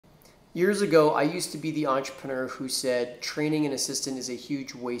Years ago, I used to be the entrepreneur who said training an assistant is a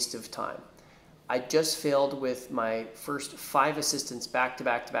huge waste of time. I just failed with my first 5 assistants back to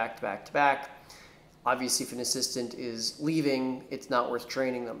back to back to back to back. Obviously, if an assistant is leaving, it's not worth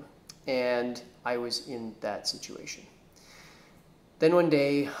training them. And I was in that situation. Then one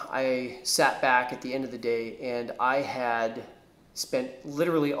day, I sat back at the end of the day and I had spent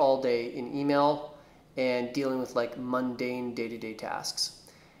literally all day in email and dealing with like mundane day-to-day tasks.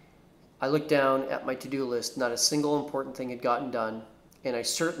 I looked down at my to-do list, not a single important thing had gotten done, and I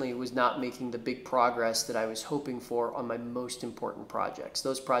certainly was not making the big progress that I was hoping for on my most important projects,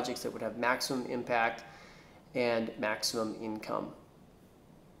 those projects that would have maximum impact and maximum income.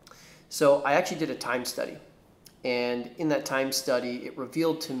 So I actually did a time study, and in that time study, it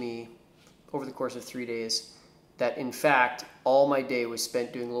revealed to me over the course of 3 days that in fact, all my day was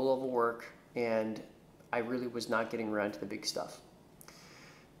spent doing low-level work, and I really was not getting around to the big stuff.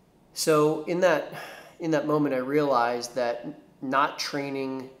 So in that moment, I realized that not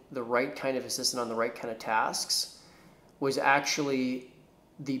training the right kind of assistant on the right kind of tasks was actually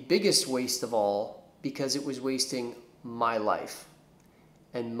the biggest waste of all, because it was wasting my life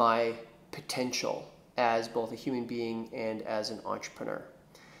and my potential as both a human being and as an entrepreneur.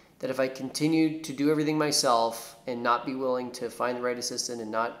 That if I continued to do everything myself and not be willing to find the right assistant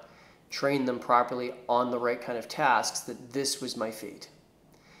and not train them properly on the right kind of tasks, that this was my fate.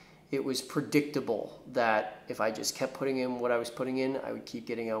 It was predictable that if I just kept putting in what I was putting in, I would keep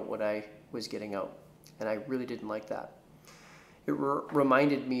getting out what I was getting out. And I really didn't like that. It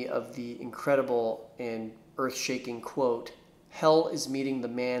reminded me of the incredible and earth-shaking quote, "Hell is meeting the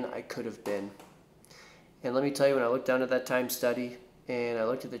man I could have been." And let me tell you, when I looked down at that time study and I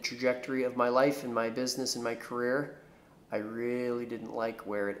looked at the trajectory of my life and my business and my career, I really didn't like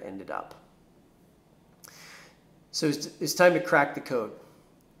where it ended up. So it's time to crack the code.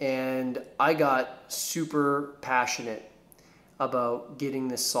 And I got super passionate about getting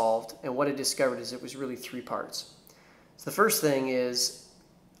this solved. And what I discovered is it was really 3 parts. So the first thing is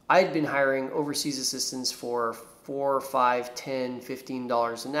I had been hiring overseas assistants for $4, $5, $10,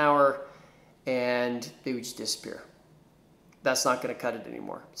 $15 an hour, and they would just disappear. That's not going to cut it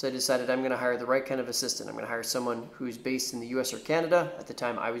anymore. So I decided I'm going to hire the right kind of assistant. I'm going to hire someone who's based in the US or Canada. At the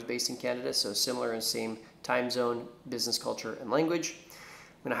time, I was based in Canada, so similar and same time zone, business culture, and language.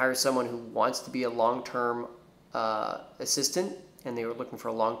 I'm going to hire someone who wants to be a long-term assistant, and they were looking for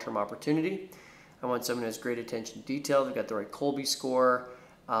a long-term opportunity. I want someone who has great attention to detail. They've got the right Colby score,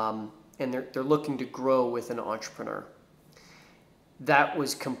 and they're looking to grow with an entrepreneur. That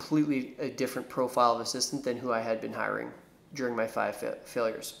was completely a different profile of assistant than who I had been hiring during my 5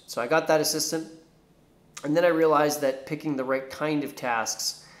 failures. So I got that assistant, and then I realized that picking the right kind of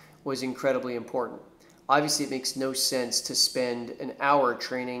tasks was incredibly important. Obviously, it makes no sense to spend an hour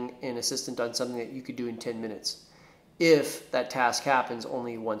training an assistant on something that you could do in 10 minutes if that task happens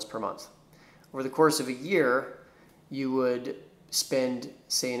only once per month. Over the course of a year, you would spend,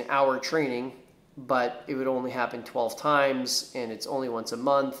 say, an hour training, but it would only happen 12 times, and it's only once a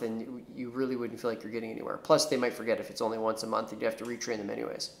month, and you really wouldn't feel like you're getting anywhere. Plus, they might forget if it's only once a month, and you have to retrain them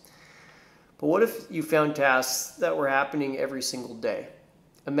anyways. But what if you found tasks that were happening every single day?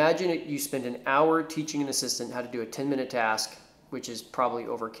 Imagine you spend an hour teaching an assistant how to do a 10-minute task, which is probably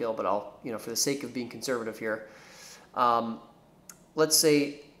overkill, but I'll, for the sake of being conservative here, let's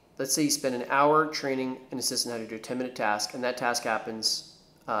say you spend an hour training an assistant how to do a 10-minute task, and that task happens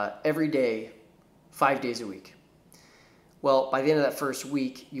every day, 5 days a week. Well, by the end of that first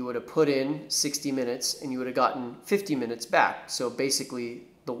week, you would have put in 60 minutes, and you would have gotten 50 minutes back. So basically,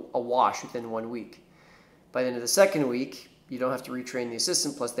 a wash within 1 week. By the end of the second week, you don't have to retrain the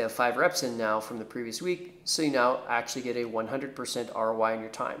assistant, plus they have 5 reps in now from the previous week, so you now actually get a 100% ROI on your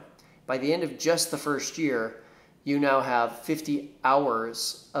time. By the end of just the first year, you now have 50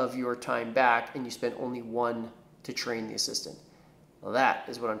 hours of your time back, and you spent only 1 to train the assistant. Well, that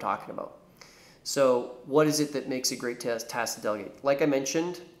is what I'm talking about. So what is it that makes a great task to delegate? Like I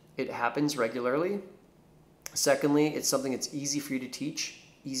mentioned, it happens regularly. Secondly, it's something that's easy for you to teach,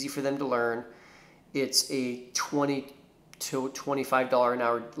 easy for them to learn. It's a $20 to $25 an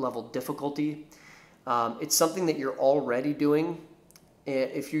hour level difficulty. It's something that you're already doing.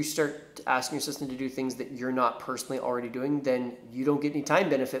 If you start asking your assistant to do things that you're not personally already doing, then you don't get any time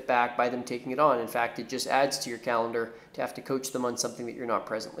benefit back by them taking it on. In fact, it just adds to your calendar to have to coach them on something that you're not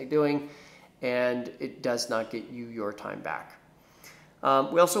presently doing, and it does not get you your time back.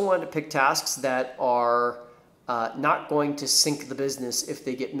 We also wanted to pick tasks that are not going to sink the business if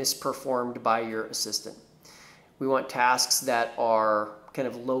they get misperformed by your assistant. We want tasks that are kind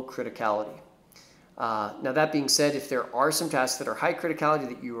of low criticality. Now that being said, if there are some tasks that are high criticality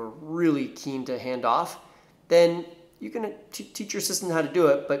that you are really keen to hand off, then you can teach your assistant how to do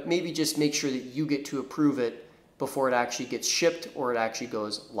it, but maybe just make sure that you get to approve it before it actually gets shipped or it actually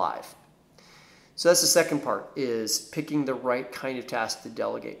goes live. So that's the second part, is picking the right kind of task to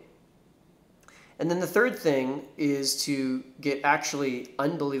delegate. And then the third thing is to get actually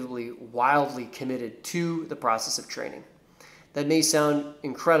unbelievably, wildly committed to the process of training. That may sound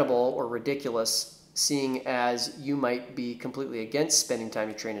incredible or ridiculous, seeing as you might be completely against spending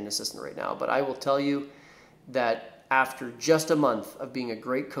time to train an assistant right now, but I will tell you that after just a month of being a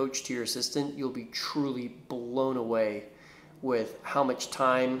great coach to your assistant, you'll be truly blown away with how much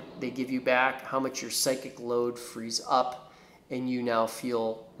time they give you back, how much your psychic load frees up, and you now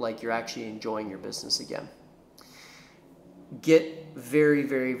feel like you're actually enjoying your business again. Get very,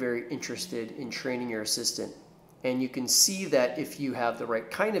 very, very interested in training your assistant. And you can see that if you have the right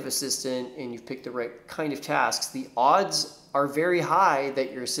kind of assistant and you've picked the right kind of tasks, the odds are very high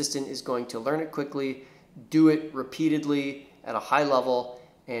that your assistant is going to learn it quickly, do it repeatedly at a high level,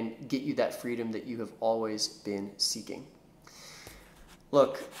 and get you that freedom that you have always been seeking.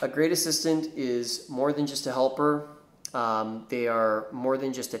 Look, a great assistant is more than just a helper. They are more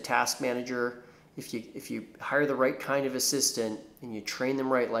than just a task manager. If you hire the right kind of assistant and you train them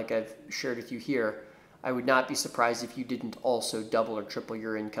right, like I've shared with you here, I would not be surprised if you didn't also double or triple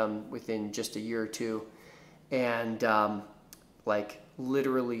your income within just a year or two, and like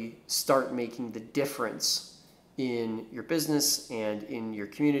literally start making the difference in your business and in your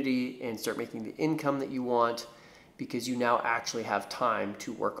community, and start making the income that you want, because you now actually have time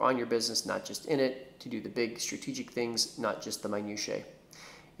to work on your business, not just in it, to do the big strategic things, not just the minutiae.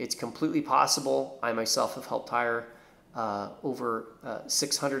 It's completely possible. I myself have helped hire over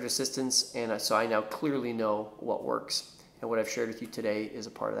 600 assistants, and so I now clearly know what works, and what I've shared with you today is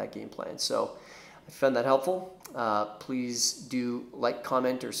a part of that game plan. So I found that helpful. Please do like,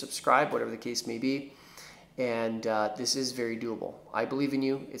 comment, or subscribe, whatever the case may be. And this is very doable. I believe in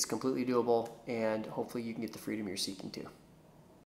you. It's completely doable, and hopefully you can get the freedom you're seeking to.